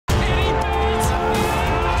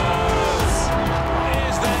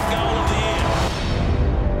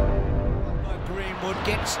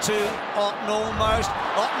Jenkins to Otten almost.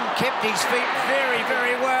 Otten kept his feet very,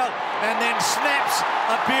 very well and then snaps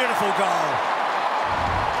a beautiful goal.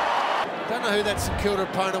 Don't know who that St Kilda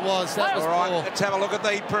opponent was. That was all right, poor. let's have a look at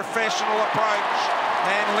the professional approach.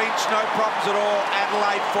 And Lynch, no problems at all.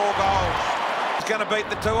 Adelaide, 4 goals. He's going to beat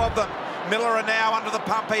the 2 of them. Miller are now under the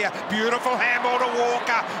pump here. Beautiful handball to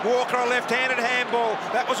Walker. Walker, a left-handed handball.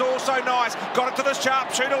 That was also nice. Got it to the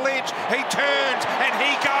sharpshooter Lynch. He turns and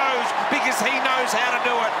he goes because he knows how to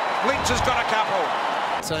do it. Lynch has got a couple.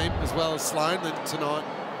 Team as well as Sloan tonight.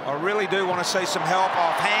 I really do want to see some help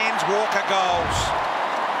off hands. Walker goals.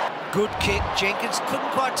 Good kick. Jenkins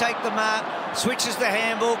couldn't quite take the mark. Switches the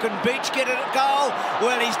handball. Can Beach get it at goal?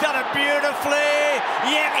 Well, he's done it beautifully.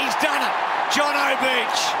 Yeah, he's done it. John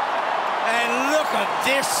O'Beach. And look at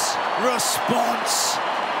this response.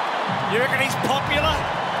 You reckon he's popular?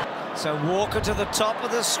 So Walker to the top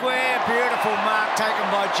of the square. Beautiful mark taken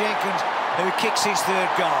by Jenkins, who kicks his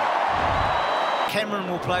 3rd goal.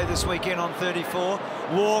 Cameron will play this weekend on 34.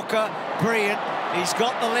 Walker, brilliant. He's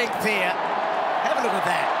got the length here. Have a look at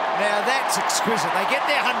that. Now that's exquisite. They get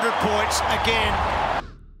their 100 points again.